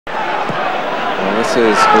This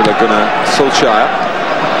is Gunnar Solskjaer,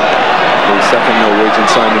 the second Norwegian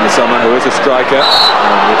signed in the summer, who is a striker,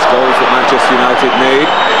 and it's goals that Manchester United need.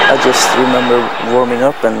 I just remember warming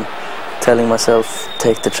up and telling myself,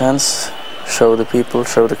 take the chance, show the people,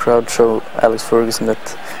 show the crowd, show Alex Ferguson that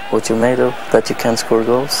what you're made of, that you can score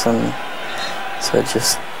goals, and so I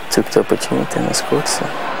just took the opportunity and I scored. So.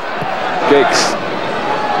 Giggs,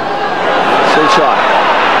 Solskjaer,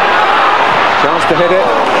 chance to hit it,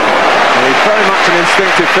 and he's very much an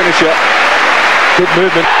instinctive finisher, good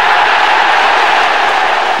movement.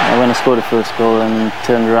 When I scored the first goal and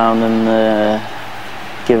turned around and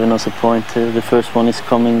given us a point, the first one is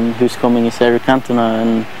coming. Who's coming is Eric Cantona,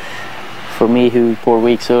 and for me, who 4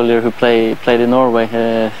 weeks earlier who played in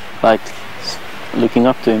Norway, like looking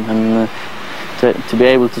up to him, and to be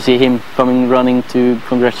able to see him coming running to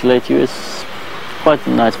congratulate you is quite a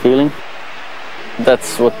nice feeling.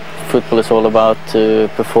 That's what football is all about, to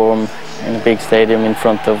perform in a big stadium in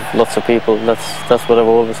front of lots of people. That's what I've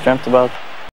always dreamt about.